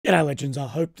G'day legends, I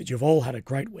hope that you've all had a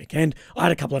great weekend. I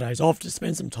had a couple of days off to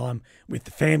spend some time with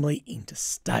the family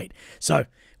interstate. So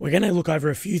we're going to look over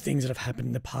a few things that have happened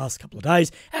in the past couple of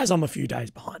days, as I'm a few days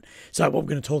behind. So what we're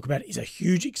going to talk about is a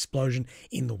huge explosion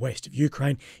in the west of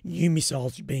Ukraine, new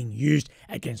missiles being used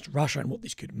against Russia and what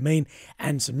this could mean,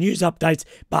 and some news updates.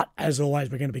 But as always,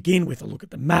 we're going to begin with a look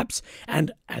at the maps.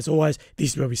 And as always,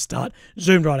 this is where we start.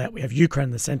 Zoomed right out, we have Ukraine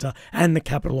in the center and the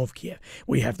capital of Kiev.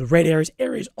 We have the red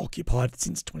areas occupied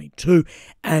since 22,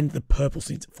 and the purple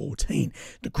since 14.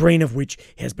 The green of which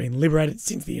has been liberated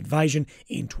since the invasion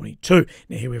in 22.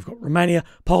 Now here we've got Romania,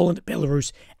 Poland,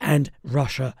 Belarus, and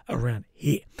Russia around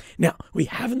here. Now, we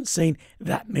haven't seen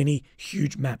that many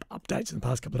huge map updates in the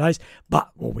past couple of days,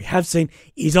 but what we have seen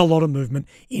is a lot of movement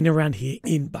in around here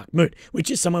in Bakhmut,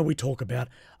 which is somewhere we talk about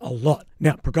a lot.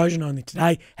 Now, Prigozhin only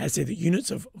today has said that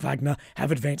units of Wagner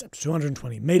have advanced up to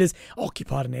 220 metres,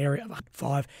 occupied an area of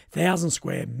 5,000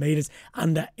 square metres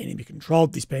under enemy control,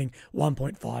 this being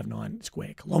 1.59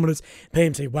 square kilometres.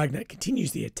 PMC Wagner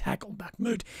continues the attack on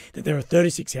Bakhmut, that there are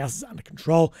 36 houses under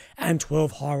control and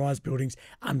 12 high-rise buildings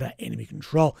under enemy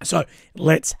control. So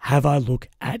let's have a look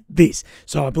at this.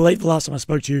 So I believe the last time I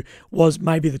spoke to you was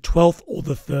maybe the 12th or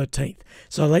the 13th.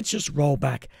 So let's just roll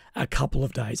back a couple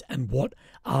of days, and what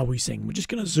are we seeing? We're just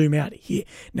going to zoom out here.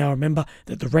 Now remember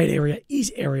that the red area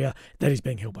is area that is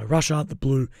being held by Russia, the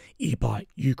blue is by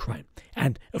Ukraine,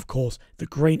 and of course the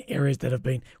green areas that have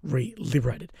been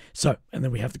re-liberated. So, and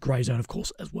then we have the grey zone of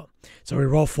course as well. So we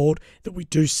roll forward that we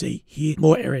do see here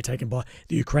more area taken by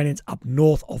the Ukrainians up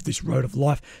north of this road of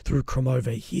life through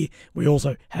Kromove here. We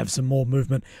also have some more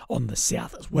movement on the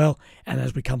south as well, and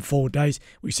as we come forward days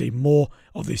we see more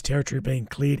of this territory being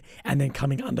cleared and then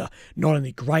coming under not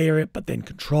only grey area but then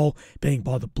control being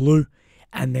by the blue,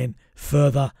 and then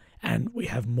further and we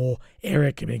have more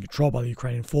area being controlled by the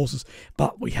Ukrainian forces.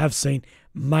 But we have seen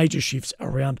major shifts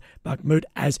around Bakhmut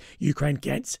as Ukraine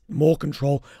gets more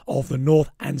control of the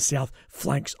north and south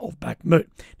flanks of Bakhmut.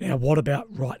 Now, what about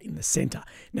right in the center?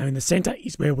 Now, in the center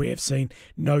is where we have seen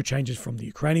no changes from the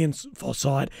Ukrainian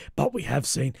side, but we have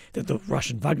seen that the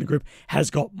Russian Wagner group has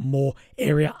got more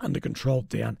area under control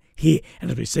down here.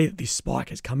 And as we see that this spike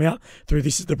has come out through,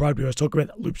 this is the road we always talk about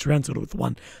that loops around sort of with the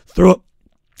one through it,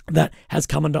 that has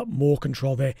come under more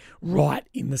control there right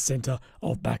in the center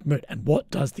of Bakhmut. And what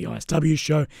does the ISW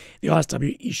show? The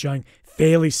ISW is showing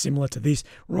fairly similar to this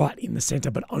right in the center,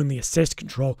 but only assessed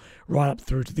control right up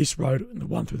through to this road and the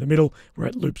one through the middle where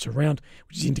it loops around,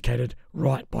 which is indicated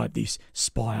right by this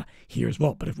spire here as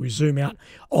well. But if we zoom out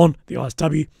on the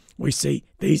ISW, we see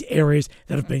these areas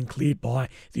that have been cleared by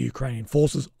the Ukrainian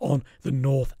forces on the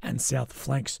north and south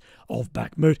flanks of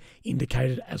Bakhmut,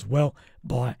 indicated as well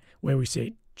by where we see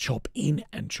it chop in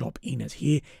as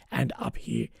here and up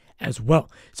here as well.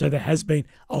 So there has been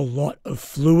a lot of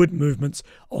fluid movements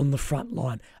on the front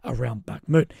line around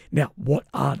Bakhmut. Now, what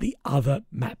are the other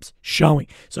maps showing?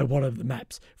 So what are the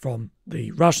maps from the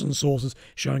Russian sources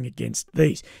showing against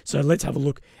these? So let's have a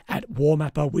look at War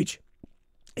Mapper, which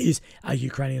is a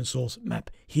Ukrainian source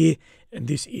map here, and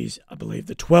this is, I believe,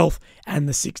 the 12th and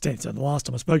the 16th. So the last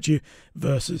time I spoke to you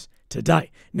versus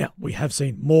today. Now, we have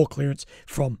seen more clearance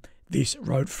from this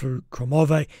road through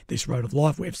Kromove, this road of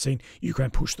life. We have seen Ukraine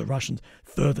push the Russians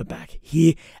further back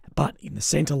here, but in the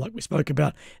center, like we spoke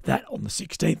about, that on the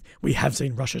 16th, we have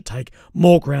seen Russia take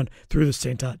more ground through the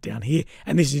center down here,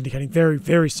 and this is indicating very,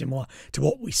 very similar to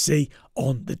what we see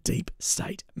on the deep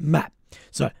state map.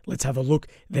 So let's have a look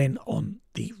then on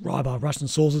the Rybar Russian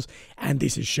sources, and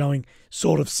this is showing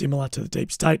sort of similar to the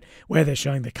deep state, where they're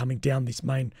showing they're coming down this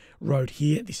main road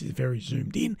here. This is very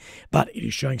zoomed in, but it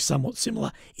is showing somewhat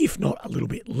similar, if not a little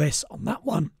bit less on that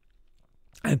one.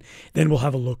 And then we'll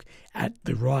have a look at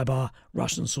the Rybar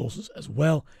Russian sources as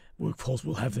well. Of course,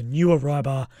 we'll have the newer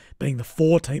Rybar being the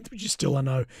 14th, which is still, I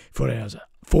know,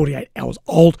 48 hours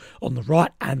old on the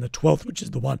right, and the 12th, which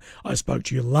is the one I spoke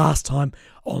to you last time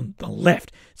on the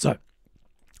left. So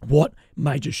what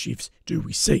major shifts do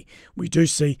we see? We do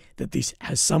see that this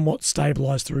has somewhat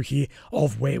stabilized through here,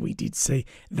 of where we did see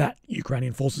that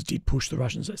Ukrainian forces did push the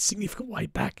Russians a significant way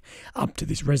back up to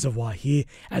this reservoir here,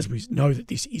 as we know that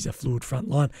this is a fluid front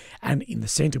line. And in the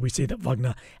center, we see that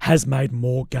Wagner has made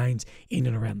more gains in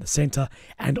and around the center,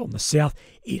 and on the south,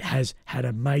 it has had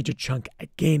a major chunk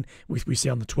again, which we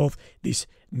see on the 12th, this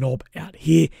knob out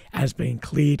here has been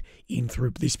cleared in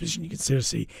through this position. You can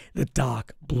see the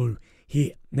dark blue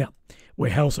here. Now,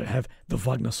 we also have the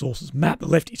Wagner sources map. The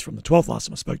left is from the 12th, last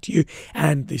time I spoke to you,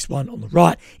 and this one on the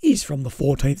right is from the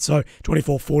 14th, so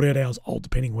 24, 48 hours old,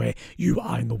 depending where you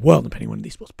are in the world, depending when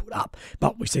this was put up.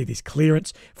 But we see this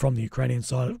clearance from the Ukrainian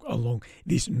side along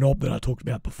this knob that I talked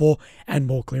about before, and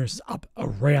more clearances up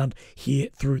around here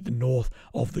through the north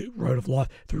of the Road of Life,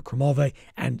 through Kromove,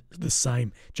 and the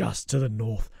same just to the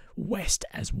northwest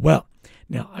as well.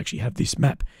 Now, I actually have this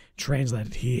map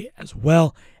translated here as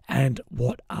well. And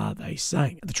what are they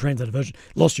saying? The translated version: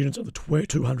 lost units of the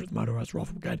 200th Motorized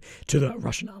Rifle Brigade to the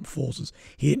Russian Armed Forces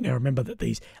here. Now, remember that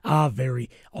these are very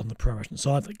on the pro-Russian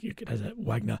side. Like, it has a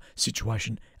Wagner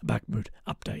situation, a Bakhmut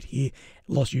update here.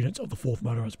 Lost units of the 4th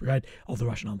Motorized Brigade of the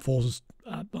Russian Armed Forces,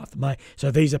 9th of May.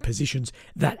 So these are positions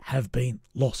that have been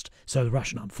lost. So the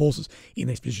Russian Armed Forces in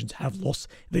these positions have lost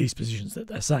these positions that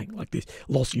they're saying, like this: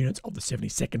 lost units of the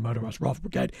 72nd Motorized Rifle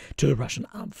Brigade to the Russian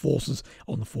Armed Forces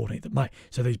on the 14th of May.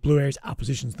 So these blue areas are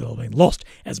positions that have been lost,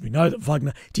 as we know that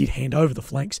Wagner did hand over the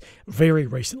flanks very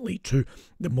recently to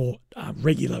the more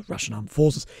regular Russian Armed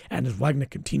Forces. And as Wagner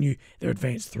continue their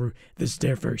advance through this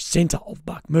very centre of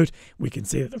Bakhmut, we can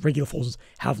see that the regular forces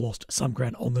have lost some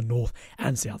ground on the north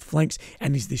and south flanks.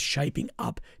 And is this shaping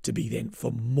up to be then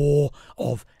for more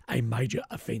of a major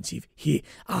offensive here?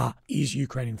 Is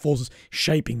Ukrainian forces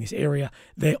shaping this area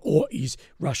there, or is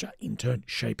Russia in turn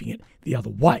shaping it the other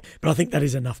way? But I think that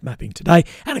is enough mapping today,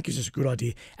 and it gives us a good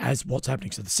idea as what's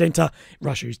happening. So the centre,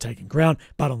 Russia is taking ground,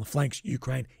 but on the flanks,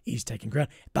 Ukraine is taking ground.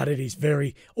 But it is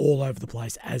very all over the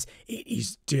place, as it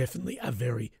is definitely a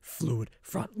very fluid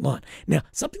front line. Now,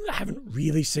 something that I haven't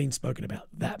really seen spoken about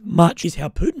that much is how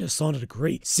Putin has signed a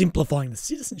decree simplifying the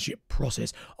citizenship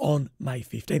process on May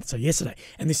 15th, so yesterday.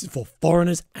 And this is for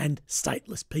foreigners and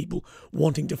stateless people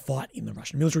wanting to fight in the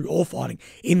Russian military or fighting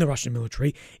in the Russian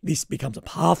military. This becomes a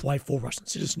pathway for Russian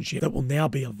citizenship that will now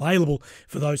be available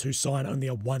for those who sign only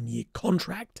a 1-year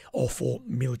contract or for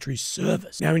military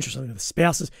service. Now, interestingly, the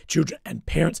spouses, children and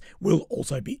parents will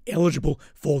also be eligible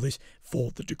for this,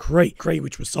 for the decree.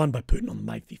 Which was signed by Putin on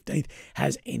May 15th,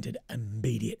 has entered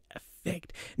immediate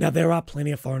effect. Now, there are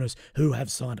plenty of foreigners who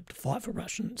have signed up to fight for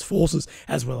Russian forces,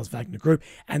 as well as Wagner Group,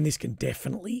 and this can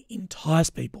definitely entice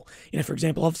people. For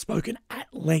example, I've spoken at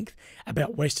length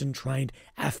about Western-trained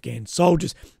Afghan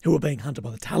soldiers who are being hunted by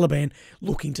the Taliban,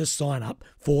 looking to sign up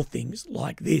for things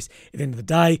like this. At the end of the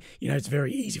day, it's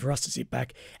very easy for us to sit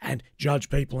back and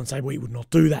judge people and say we would not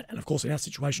do that. And of course, in our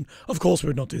situation, of course we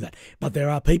would not do that. But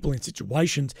there are people in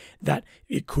situations that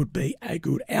it could be a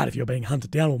good out. If you're being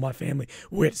hunted down, or my family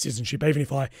will get citizenship, even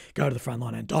if I go to the front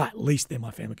line and die, at least then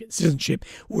my family gets citizenship.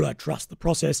 Would I trust the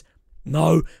process?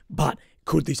 No, but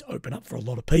could this open up for a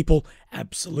lot of people?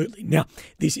 Absolutely. Now,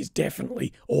 this is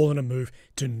definitely all in a move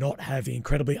to not have the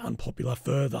incredibly unpopular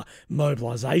further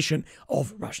mobilisation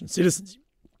of Russian citizens.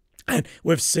 And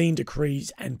we've seen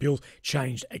decrees and bills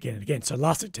changed again and again. So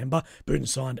last September, Putin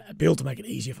signed a bill to make it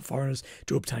easier for foreigners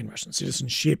to obtain Russian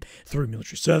citizenship through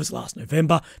military service. Last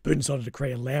November, Putin signed a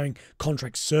decree allowing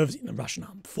contract service in the Russian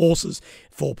Armed Forces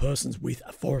for persons with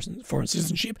a foreign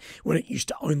citizenship, when it used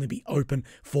to only be open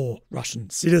for Russian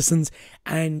citizens.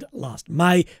 And last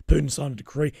May, Putin signed a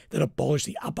decree that abolished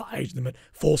the upper age limit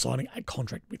for signing a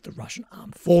contract with the Russian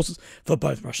Armed Forces for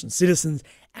both Russian citizens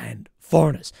and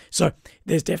foreigners. So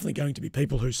there's definitely going to be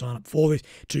people who sign up for this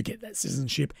to get that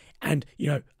citizenship. And,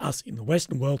 us in the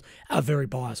Western world are very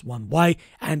biased one way.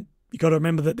 And you got to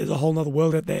remember that there's a whole other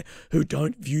world out there who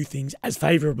don't view things as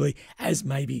favourably as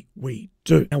maybe we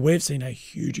do. Now, we've seen a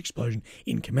huge explosion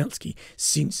in Khmelnytskyi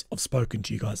since I've spoken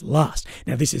to you guys last.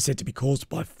 Now, this is said to be caused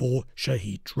by 4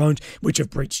 Shahed drones, which have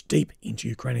breached deep into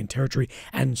Ukrainian territory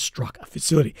and struck a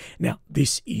facility. Now,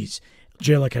 this is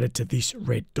geolocated to this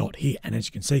red dot here, and as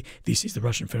you can see, this is the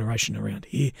Russian Federation around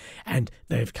here, and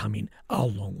they have come in a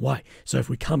long way. So if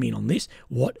we come in on this,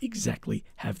 what exactly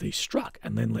have these struck?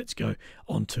 And then let's go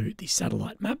onto the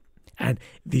satellite map, and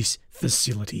this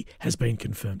facility has been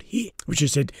confirmed here, which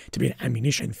is said to be an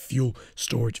ammunition and fuel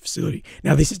storage facility.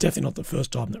 Now, this is definitely not the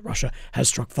first time that Russia has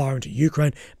struck fire into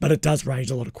Ukraine, but it does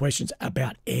raise a lot of questions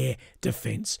about air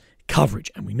defense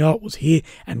coverage, and we know it was here,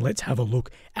 and let's have a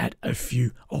look at a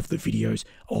few of the videos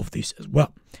of this as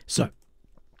well. So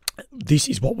this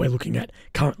is what we're looking at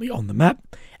currently on the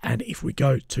map, and if we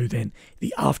go to then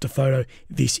the after photo,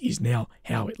 this is now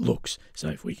how it looks. So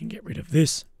if we can get rid of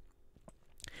this,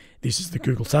 this is the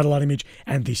Google satellite image,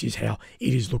 and this is how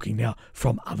it is looking now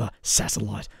from other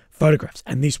satellite photographs,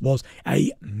 and this was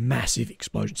a massive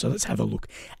explosion. So let's have a look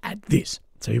at this.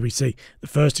 So here we see the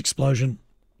first explosion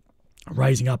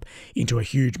raising up into a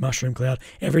huge mushroom cloud.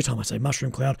 Every time I say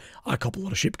mushroom cloud, I cop a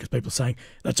lot of shit because people are saying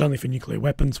that's only for nuclear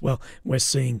weapons. Well, we're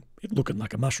seeing it looking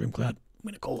like a mushroom cloud I'm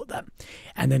going to call it that.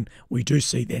 And then we do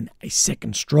see then a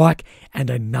second strike and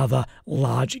another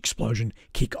large explosion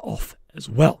kick off as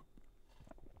well.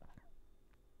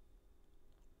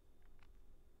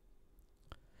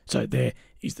 So there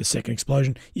is the second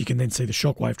explosion. You can then see the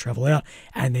shockwave travel out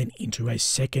and then into a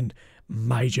second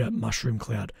major mushroom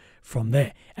cloud from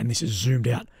there. And this is zoomed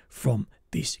out from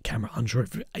this camera. Unsure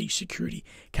if a security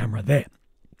camera there.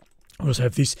 I also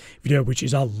have this video which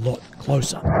is a lot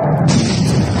closer.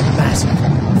 Massive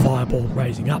fireball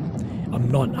raising up. I'm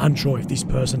not unsure if this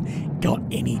person got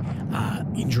any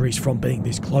injuries from being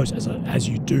this close, as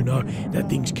you do know that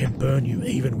things can burn you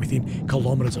even within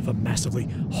kilometers of a massively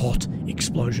hot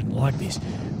explosion like this,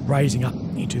 raising up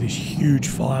into this huge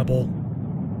fireball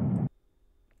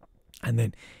and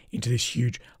then into this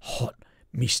huge hot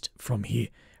mist from here,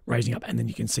 raising up, and then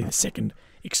you can see the second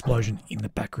explosion in the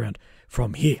background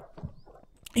from here.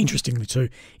 Interestingly too,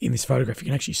 in this photograph you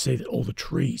can actually see that all the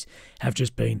trees have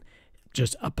just been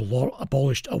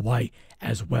abolished away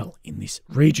as well in this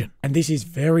region. And this is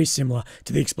very similar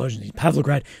to the explosions in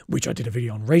Pavlograd, which I did a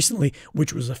video on recently,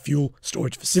 which was a fuel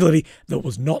storage facility that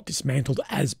was not dismantled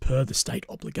as per the state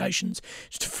obligations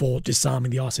for disarming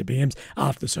the ICBMs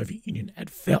after the Soviet Union had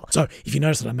fell. So if you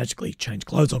notice that I magically changed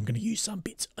clothes, I'm going to use some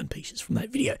bits and pieces from that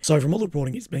video. So from all the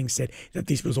reporting, it's being said that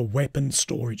this was a weapon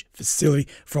storage facility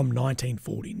from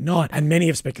 1949, and many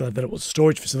have speculated that it was a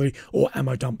storage facility or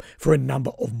ammo dump for a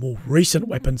number of more recent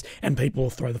weapons, and people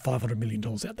will throw the $500 million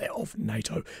out there of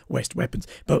NATO West weapons,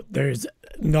 but there is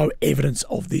no evidence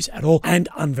of this at all, and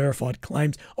unverified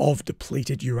claims of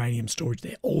depleted uranium storage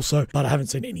there also, but I haven't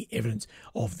seen any evidence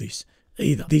of this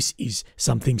either. This is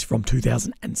some things from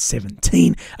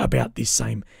 2017 about this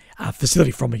same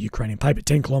facility from a Ukrainian paper.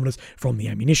 10 kilometers from the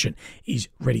ammunition is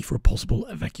ready for a possible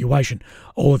evacuation.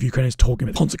 All of Ukraine is talking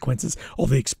about the consequences of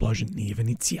the explosion near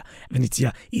Vinnytsia.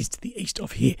 Vinnytsia is to the east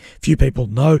of here. Few people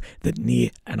know that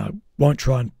near, and I won't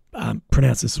try and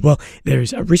pronounce this as well, there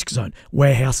is a risk zone,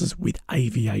 warehouses with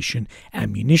aviation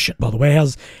ammunition. By the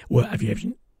warehouses were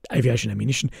aviation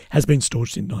ammunition has been stored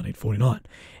since 1949.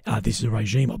 This is a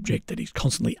regime object that is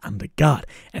constantly under guard,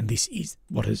 and this is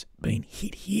what has been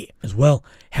hit here as well.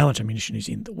 How much ammunition is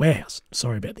in the warehouse?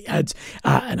 Sorry about the ads.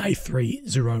 An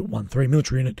A3013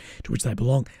 military unit to which they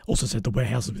belong also said the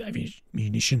warehouses with aviation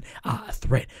ammunition are a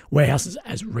threat. Warehouses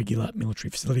as regular military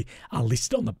facility are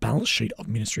listed on the balance sheet of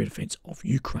Ministry of Defence of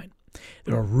Ukraine.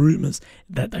 There are rumours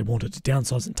that they wanted to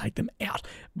downsize and take them out,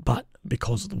 but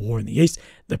because of the war in the east,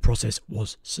 the process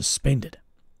was suspended.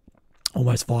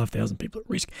 Almost 5,000 people at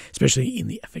risk, especially in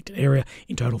the affected area.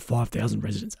 In total, 5,000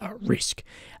 residents are at risk.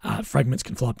 Fragments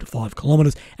can fly up to 5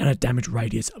 kilometres and a damage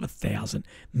radius of 1,000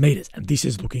 metres. And this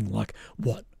is looking like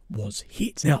what was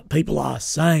hit. Now, people are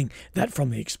saying that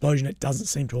from the explosion, it doesn't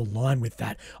seem to align with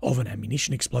that of an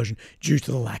ammunition explosion due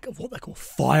to the lack of what they call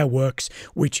fireworks,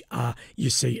 which are, you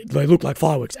see, they look like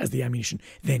fireworks as the ammunition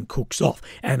then cooks off.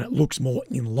 And it looks more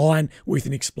in line with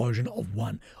an explosion of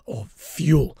one of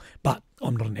fuel. But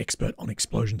I'm not an expert on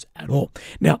explosions at all.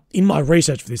 Now, in my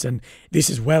research for this, and this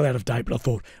is well out of date, but I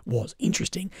thought was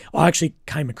interesting, I actually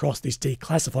came across this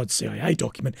declassified CIA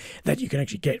document that you can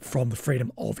actually get from the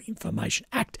Freedom of Information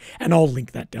Act, and I'll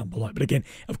link that down below. But again,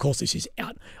 of course, this is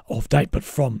out of date, but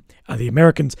from the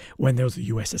Americans when there was the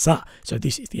USSR. So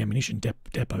this is the ammunition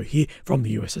depot here from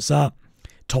the USSR.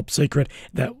 Top secret,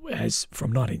 that was from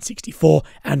 1964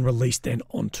 and released then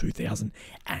on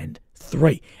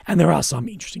 2003. And there are some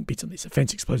interesting bits on this.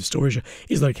 Offence explosive storage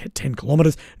is located 10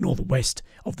 kilometres northwest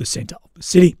of the centre of the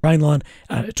city. Rain line,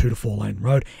 a 2 to 4 lane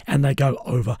road, and they go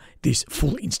over this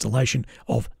full installation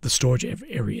of the storage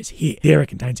areas here. The area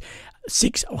contains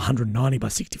 6 190 by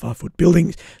 65 foot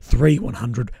buildings, 3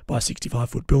 100 by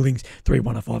 65 foot buildings, 3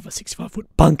 105 by 65 foot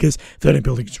bunkers, 13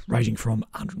 buildings ranging from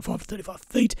 105 to 35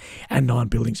 feet, and 9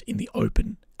 buildings in the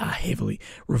open are heavily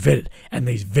revetted. And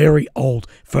these very old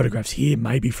photographs here,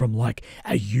 maybe from like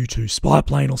a U-2 spy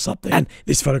plane or something. And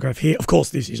this photograph here, of course,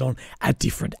 this is on a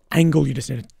different angle. You just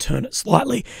need to turn it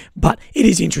slightly, but it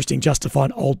is interesting just to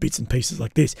find old bits and pieces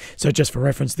like this. So just for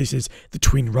reference, this is the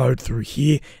twin road through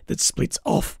here that splits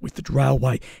off with the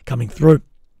railway coming through.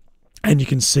 And you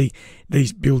can see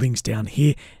these buildings down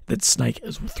here that snake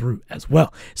through as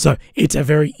well. So it's a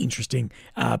very interesting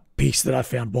piece that I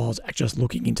found while I was just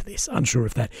looking into this. Unsure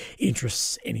if that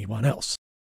interests anyone else.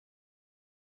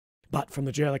 But from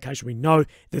the geolocation, we know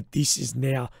that this is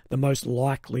now the most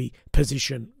likely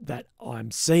position that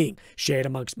I'm seeing, shared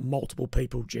amongst multiple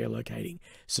people geolocating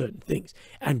certain things.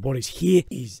 And what is here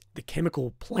is the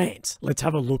chemical plant. Let's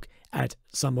have a look at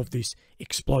some of this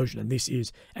explosion. And this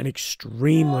is an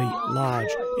extremely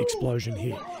large explosion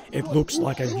here. It looks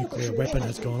like a nuclear weapon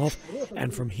has gone off.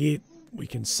 And from here, we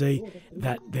can see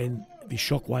that then the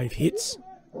shockwave hits.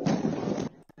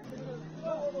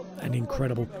 An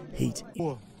incredible heat.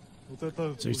 So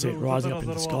you see it rising up in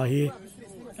the sky here,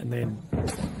 and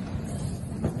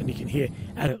you can hear,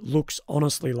 and it looks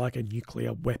honestly like a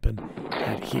nuclear weapon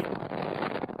had hit.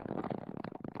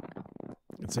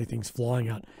 You can see things flying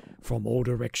out from all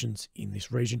directions in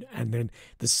this region, and then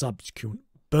the subsequent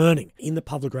burning. In the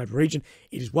Pavlograd region,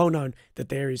 it is well known that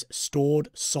there is stored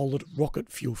solid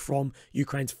rocket fuel from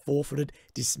Ukraine's forfeited,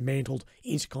 dismantled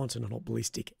intercontinental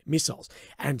ballistic missiles,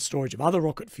 and storage of other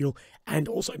rocket fuel, and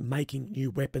also making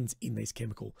new weapons in these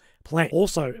chemical plants.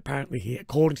 Also, apparently here,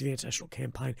 according to the International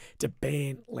Campaign to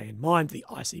Ban Landmines, the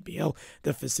ICBL,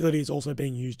 the facility is also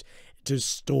being used to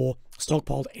store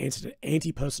stockpiled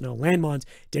anti-personnel landmines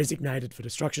designated for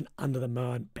destruction under the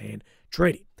Mine Ban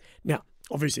Treaty. Now,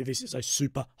 obviously, this is a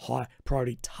super high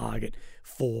priority target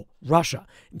for Russia.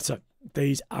 And so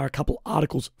these are a couple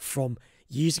articles from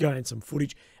years ago and some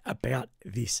footage about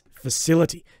this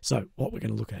facility. So what we're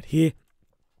going to look at here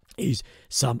is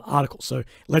some articles. So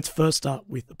let's first start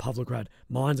with the Pavlograd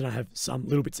mines, and I have some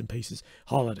little bits and pieces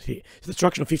highlighted here. So the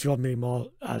destruction of 55 million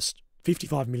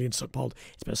stockpiled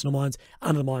personal mines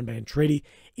under the Mine Ban Treaty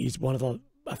is one of the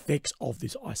effects of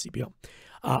this ICBL.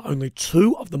 Only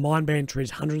 2 of the Mine Ban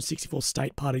Treaty's 164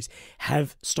 state parties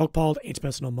have stockpiled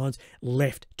anti-personnel mines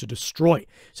left to destroy.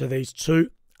 So these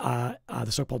 2 are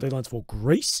the stockpile deadlines for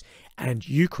Greece and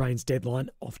Ukraine's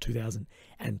deadline of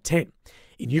 2010.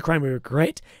 In Ukraine, we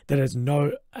regret that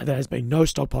there has been no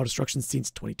stockpile destruction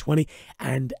since 2020,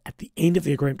 and at the end of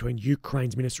the agreement between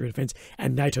Ukraine's Ministry of Defense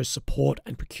and NATO's support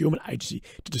and procurement agency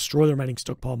to destroy the remaining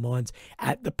stockpile mines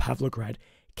at the Pavlograd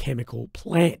chemical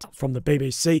plant. From the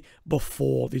BBC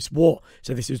before this war.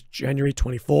 So this is January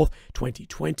 24th,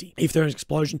 2020. If there is an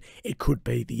explosion, it could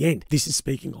be the end. This is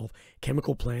speaking of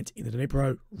chemical plants in the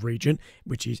Dnipro region,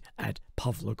 which is at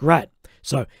Pavlograd.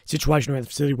 So, situation around the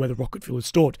facility where the rocket fuel is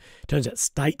stored. Turns out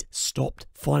state stopped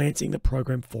financing the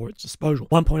program for its disposal.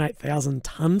 1.8 thousand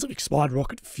tons of expired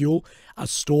rocket fuel are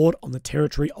stored on the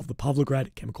territory of the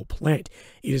Pavlograd chemical plant.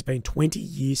 It has been 20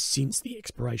 years since the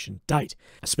expiration date.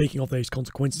 Speaking of these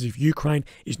consequences, if Ukraine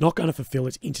is not going to fulfill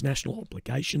its international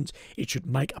obligations, it should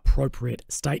make appropriate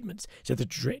statements, said the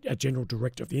General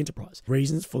Director of the enterprise.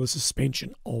 Reasons for the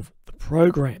suspension of the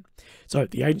program. So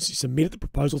the agency submitted the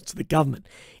proposals to the government,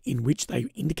 in which they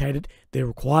indicated their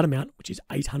required amount, which is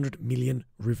 800 million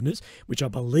hryvnias, which I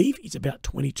believe is about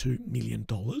 $22 million.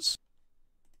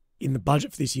 In the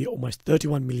budget for this year, almost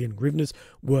 31 million hryvnias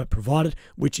were provided,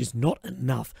 which is not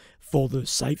enough for the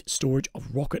safe storage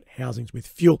of rocket housings with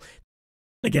fuel.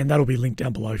 Again, that'll be linked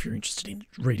down below if you're interested in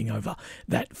reading over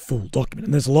that full document.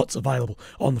 And there's lots available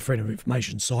on the Freedom of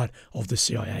Information side of the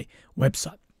CIA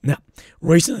website. Now,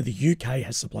 recently the UK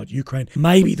has supplied Ukraine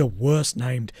maybe the worst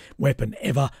named weapon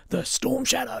ever, the Storm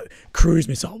Shadow cruise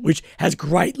missile, which has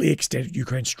greatly extended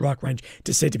Ukraine's strike range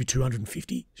to said to be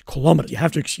 250 kilometers. You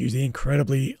have to excuse the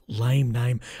incredibly lame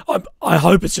name. I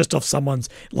hope it's just off someone's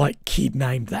kid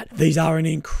named that. These are an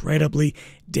incredibly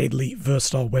deadly,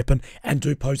 versatile weapon and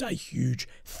do pose a huge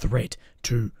threat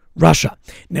to Russia.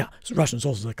 Now, Russian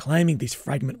sources are claiming this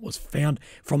fragment was found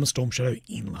from a Storm Shadow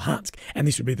in Luhansk, and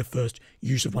this would be the first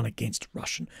use of one against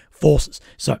Russian forces.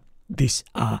 So this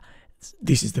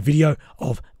is the video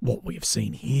of what we have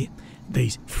seen here.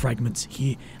 These fragments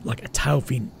here, like a tail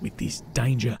fin with this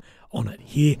danger on it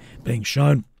here being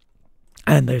shown,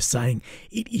 and they're saying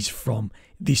it is from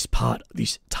this part,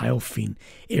 this tail fin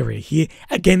area here.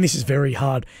 Again, this is very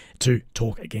hard to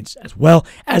talk against, as well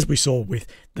as we saw with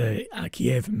the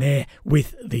Kiev mayor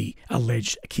with the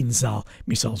alleged Kinzhal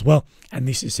missile as well. And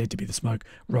this is said to be the smoke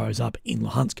rose up in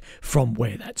Luhansk from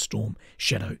where that Storm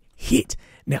Shadow hit.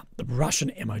 Now, the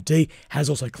Russian MOD has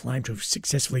also claimed to have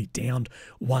successfully downed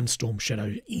one Storm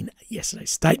Shadow in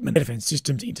yesterday's statement. Air defense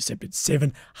systems intercepted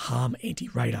 7 HARM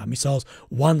anti-radar missiles,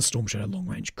 1 Storm Shadow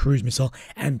long-range cruise missile,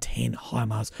 and 10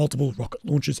 HIMARS multiple rocket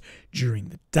launches during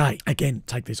the day. Again,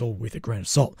 take this all with a grain of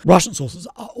salt. Russian sources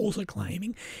are also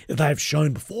claiming that they have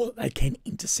shown before that they can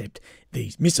intercept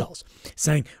these missiles,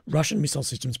 saying Russian missile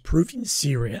systems proved in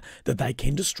Syria that they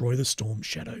can destroy the Storm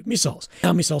Shadow missiles.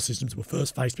 Our missile systems were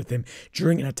first faced with them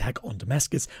during an attack on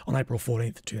Damascus on April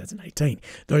 14th, 2018.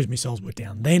 Those missiles were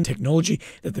down then. Technology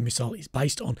that the missile is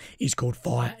based on is called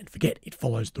fire and forget. It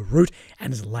follows the route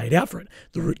and is laid out for it.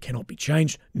 The route cannot be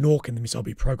changed, nor can the missile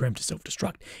be programmed to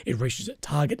self-destruct. It reaches its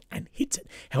target and hits it.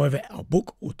 However, our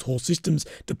book or TOR systems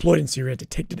deploy deployed in Syria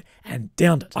detected and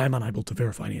downed it. I am unable to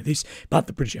verify any of this, but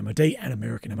the British MOD and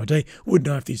American MOD would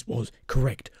know if this was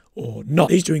correct or not.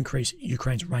 These do increase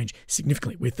Ukraine's range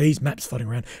significantly, with these maps floating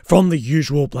around from the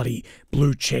usual bloody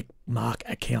blue check mark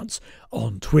accounts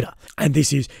on Twitter. And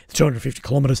this is 250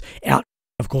 kilometres out.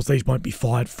 Of course, these won't be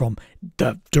fired from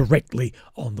directly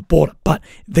on the border, but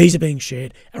these are being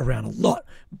shared around a lot.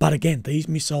 But again, these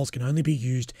missiles can only be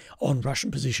used on Russian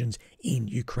positions in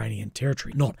Ukrainian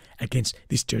territory, not against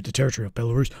the territory of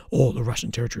Belarus or the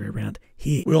Russian territory around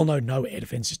here. We all know no air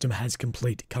defense system has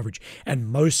complete coverage, and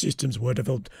most systems were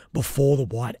developed before the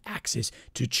wide access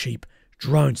to cheap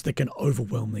drones that can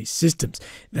overwhelm these systems.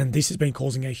 Then this has been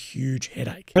causing a huge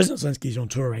headache. President Zelensky is on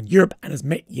tour around Europe and has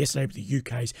met yesterday with the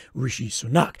UK's Rishi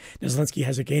Sunak. Now, Zelensky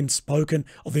has again spoken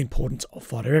of the importance of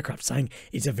fighter aircraft, saying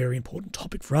it's a very important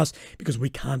topic for us because we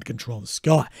can't control the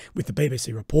sky, with the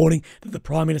BBC reporting that the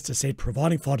Prime Minister said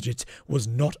providing fighter jets was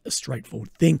not a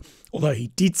straightforward thing, although he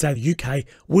did say the UK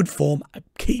would form a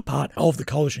key part of the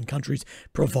coalition countries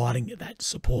providing that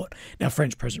support. Now,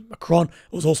 French President Macron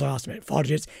was also asked about fighter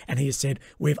jets, and he has said,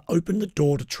 "We've opened the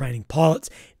door to training pilots,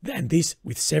 and this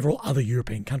with several other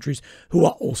European countries who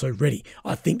are also ready.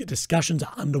 I think the discussions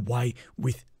are underway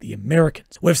with the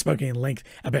Americans." We've spoken in length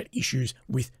about issues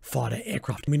with fighter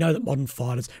aircraft. We know that modern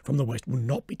fighters from the West will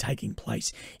not be taking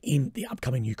place in the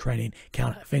upcoming Ukrainian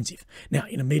counter-offensive. Now,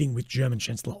 in a meeting with German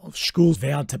Chancellor Olaf Scholz,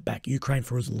 vowed to back Ukraine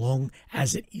for as long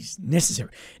as it is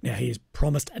necessary. Now, he has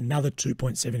promised another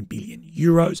 2.7 billion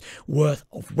euros worth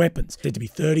of weapons, said to be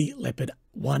 30 Leopard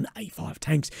 1A5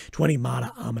 tanks, 20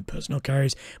 Marder armoured personnel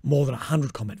carriers, more than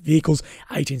 100 combat vehicles,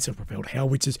 18 self-propelled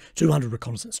howitzers, 200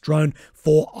 reconnaissance drone,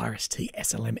 4 IRST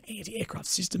SLM anti-aircraft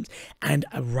systems, and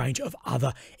a range of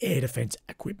other air defence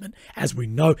equipment. As we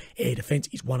know, air defence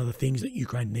is one of the things that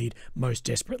Ukraine need most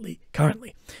desperately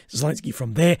currently. Zelensky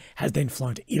from there has then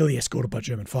flown to Italy, escorted by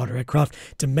German fighter aircraft,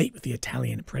 to meet with the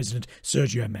Italian President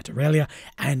Sergio Mattarella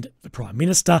and the Prime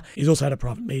Minister. He's also had a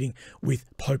private meeting with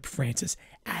Pope Francis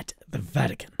at the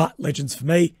Vatican. But legends for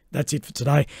me, that's it for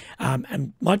today.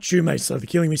 And my teammates are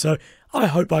killing me, so I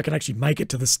hope I can actually make it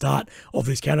to the start of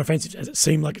this counteroffensive, as it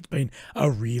seemed like it's been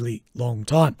a really long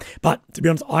time. But to be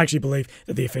honest, I actually believe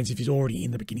that the offensive is already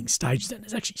in the beginning stages and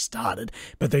has actually started,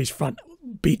 but these front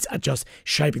bits are just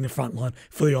shaping the front line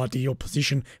for the ideal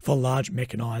position for large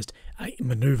mechanized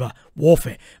maneuver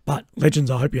warfare. But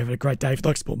legends, I hope you have a great day. If you'd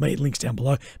like to support me, links down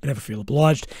below, but never feel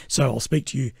obliged. So I'll speak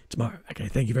to you tomorrow. Okay,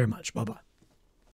 thank you very much. Bye-bye.